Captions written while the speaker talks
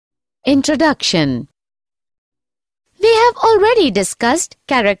Introduction. We have already discussed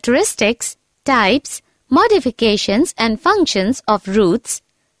characteristics, types, modifications and functions of roots,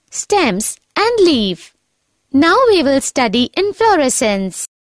 stems and leaf. Now we will study inflorescence.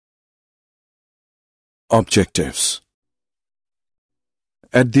 Objectives.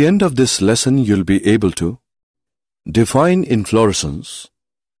 At the end of this lesson, you'll be able to define inflorescence,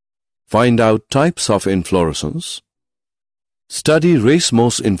 find out types of inflorescence, study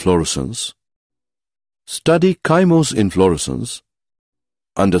racemose inflorescence, study chymose inflorescence,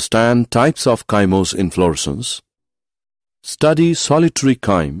 understand types of chymose inflorescence, study solitary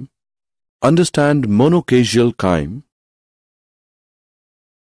chyme, understand monocasial chyme,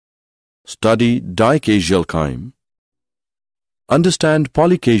 study dicasial chyme, understand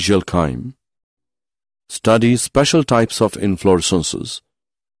polycasial chyme, study special types of inflorescences,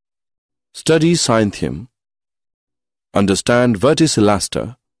 study cynthium, understand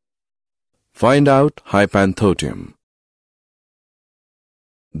verticillaster, find out hypanthotium.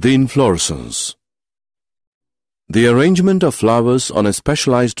 The inflorescence. The arrangement of flowers on a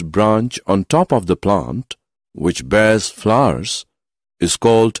specialized branch on top of the plant, which bears flowers, is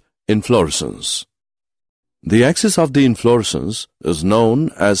called inflorescence. The axis of the inflorescence is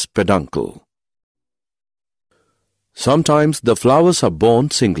known as peduncle. Sometimes the flowers are borne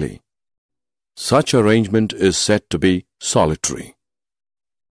singly. Such arrangement is said to be solitary.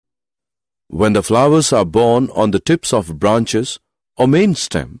 When the flowers are borne on the tips of branches or main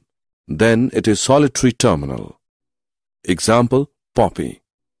stem, then it is solitary terminal. Example, poppy.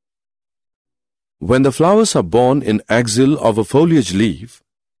 When the flowers are borne in axil of a foliage leaf,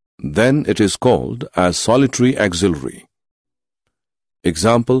 then it is called as solitary axillary.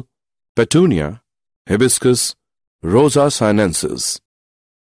 Example, petunia, hibiscus, rosa sinensis.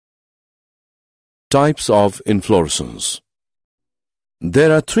 Types of inflorescence.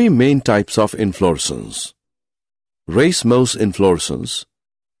 There are three main types of inflorescence: racemose inflorescence,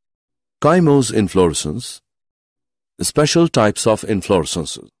 chymose inflorescence, special types of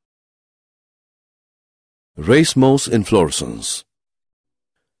inflorescences. Racemose inflorescence.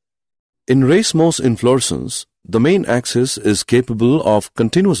 In racemose inflorescence, the main axis is capable of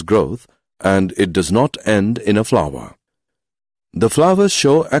continuous growth and it does not end in a flower. The flowers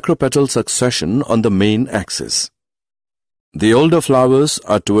show acropetal succession on the main axis. The older flowers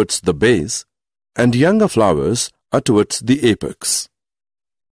are towards the base and younger flowers are towards the apex.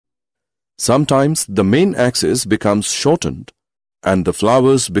 Sometimes the main axis becomes shortened and the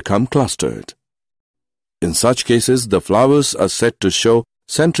flowers become clustered. In such cases, the flowers are said to show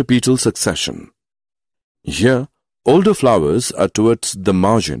centripetal succession. Here, older flowers are towards the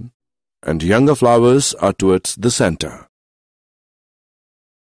margin and younger flowers are towards the center.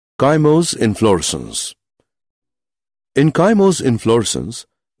 Chymose inflorescence. In chymose inflorescence,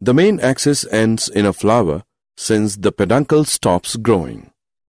 the main axis ends in a flower since the peduncle stops growing.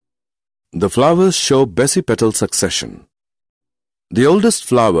 The flowers show basipetal succession. The oldest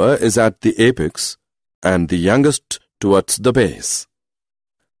flower is at the apex and the youngest towards the base.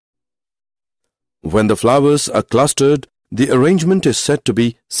 When the flowers are clustered, the arrangement is said to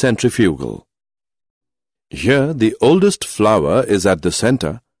be centrifugal. Here, the oldest flower is at the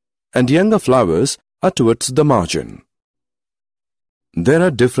center and younger flowers are towards the margin. There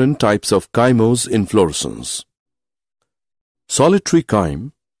are different types of chymose inflorescence: solitary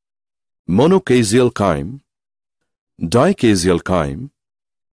chyme, monocasial chyme, dicasial chyme,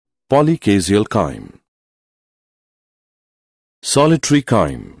 polycasial chyme. Solitary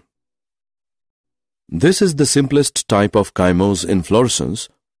chyme. This is the simplest type of chymose inflorescence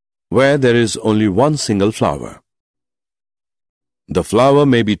where there is only one single flower. The flower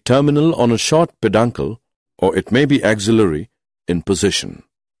may be terminal on a short peduncle or it may be axillary in position.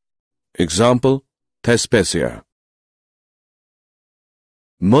 Example, Thespesia.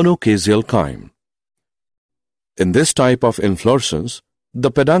 Monocasial chyme. In this type of inflorescence,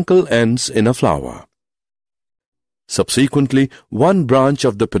 the peduncle ends in a flower. Subsequently, one branch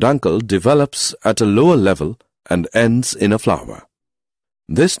of the peduncle develops at a lower level and ends in a flower.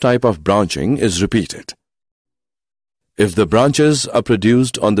 This type of branching is repeated. If the branches are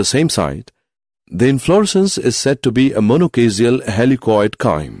produced on the same site, the inflorescence is said to be a monocasial helicoid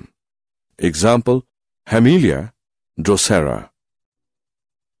chyme. Example, Hamelia, Drosera.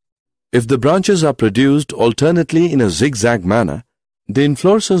 If the branches are produced alternately in a zigzag manner, the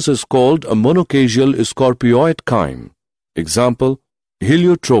inflorescence is called a monocasial scorpioid chyme. Example,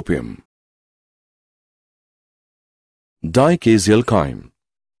 Heliotropium. Dicasial chyme.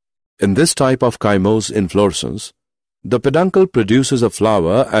 In this type of chymose inflorescence, the peduncle produces a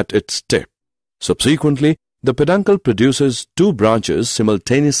flower at its tip. Subsequently, the peduncle produces two branches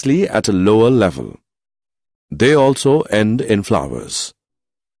simultaneously at a lower level. They also end in flowers.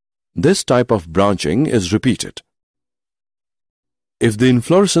 This type of branching is repeated. If the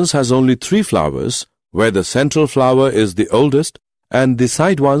inflorescence has only 3 flowers, where the central flower is the oldest and the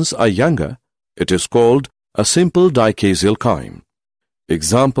side ones are younger, it is called a simple dichasial chyme.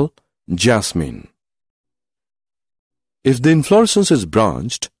 Example, jasmine. If the inflorescence is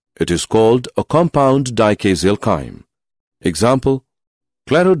branched, it is called a compound dichasial chyme. Example,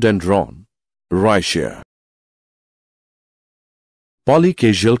 clerodendron, ricea.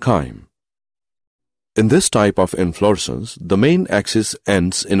 Polychasial chyme. In this type of inflorescence, the main axis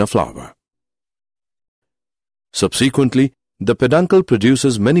ends in a flower. Subsequently, the peduncle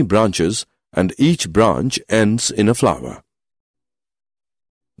produces many branches and each branch ends in a flower.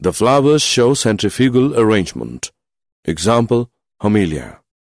 The flowers show centrifugal arrangement. Example, Homelia.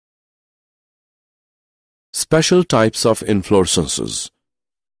 Special types of inflorescences.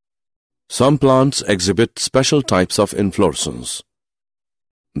 Some plants exhibit special types of inflorescence.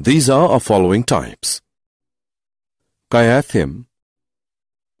 These are of following types: Cyathum,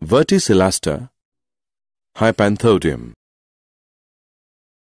 Verticillaster, Hypanthodium.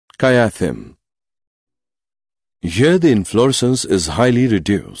 Cyathum. Here the inflorescence is highly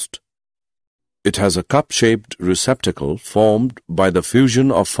reduced. It has a cup-shaped receptacle formed by the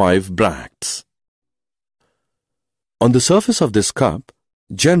fusion of 5 bracts. On the surface of this cup,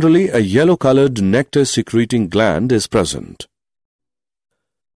 generally a yellow-colored nectar-secreting gland is present.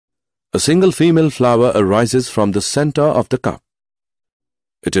 A single female flower arises from the center of the cup.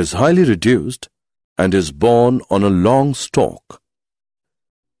 It is highly reduced and is borne on a long stalk.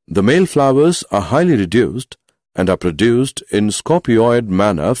 The male flowers are highly reduced and are produced in scopioid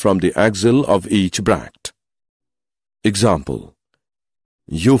manner from the axil of each bract. Example,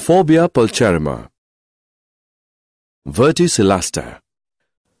 Euphorbia pulcherrima. Verticillaster.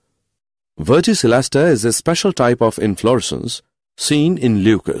 Verticillaster is a special type of inflorescence seen in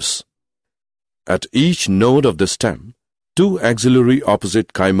leucas. At each node of the stem, 2 axillary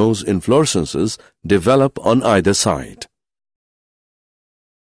opposite chymose inflorescences develop on either side.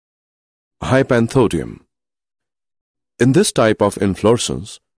 Hypanthodium. In this type of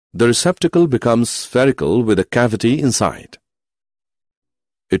inflorescence, the receptacle becomes spherical with a cavity inside.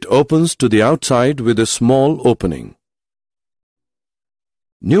 It opens to the outside with a small opening.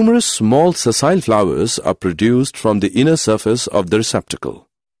 Numerous small sessile flowers are produced from the inner surface of the receptacle.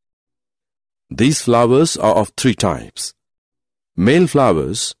 These flowers are of 3 types: male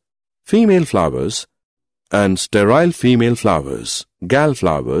flowers, female flowers, and sterile female flowers, gall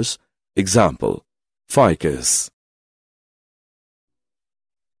flowers. Example, ficus.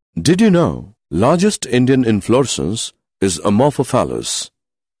 Did you know largest Indian inflorescence is Amorphophallus?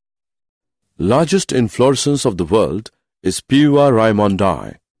 Largest inflorescence of the world is Pua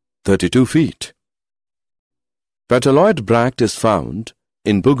raymondi, 32 feet. Petaloid bract is found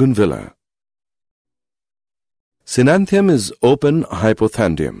in Bougainvillea. Synanthium is open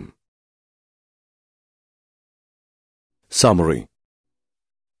hypothandium. Summary.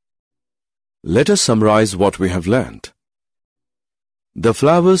 Let us summarize what we have learnt. The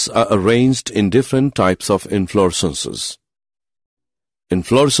flowers are arranged in different types of inflorescences.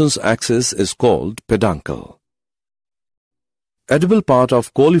 Inflorescence axis is called peduncle. Edible part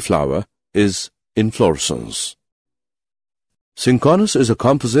of cauliflower is inflorescence. Cinchonus is a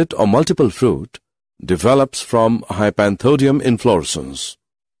composite or multiple fruit, develops from Hypanthodium inflorescence.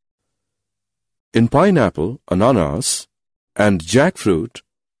 In pineapple, ananas, and jackfruit,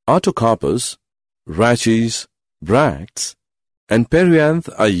 artocarpus, rachis, bracts, and perianth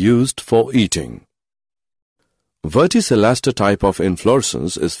are used for eating. Verticillaster type of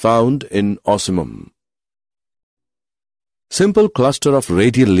inflorescence is found in ocimum. Simple cluster of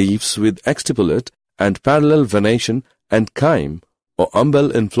radial leaves with exstipulate and parallel venation and chyme or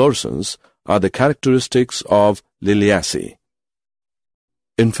umbel inflorescence are the characteristics of Liliaceae.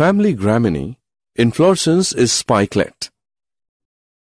 In family Gramineae, inflorescence is spikelet.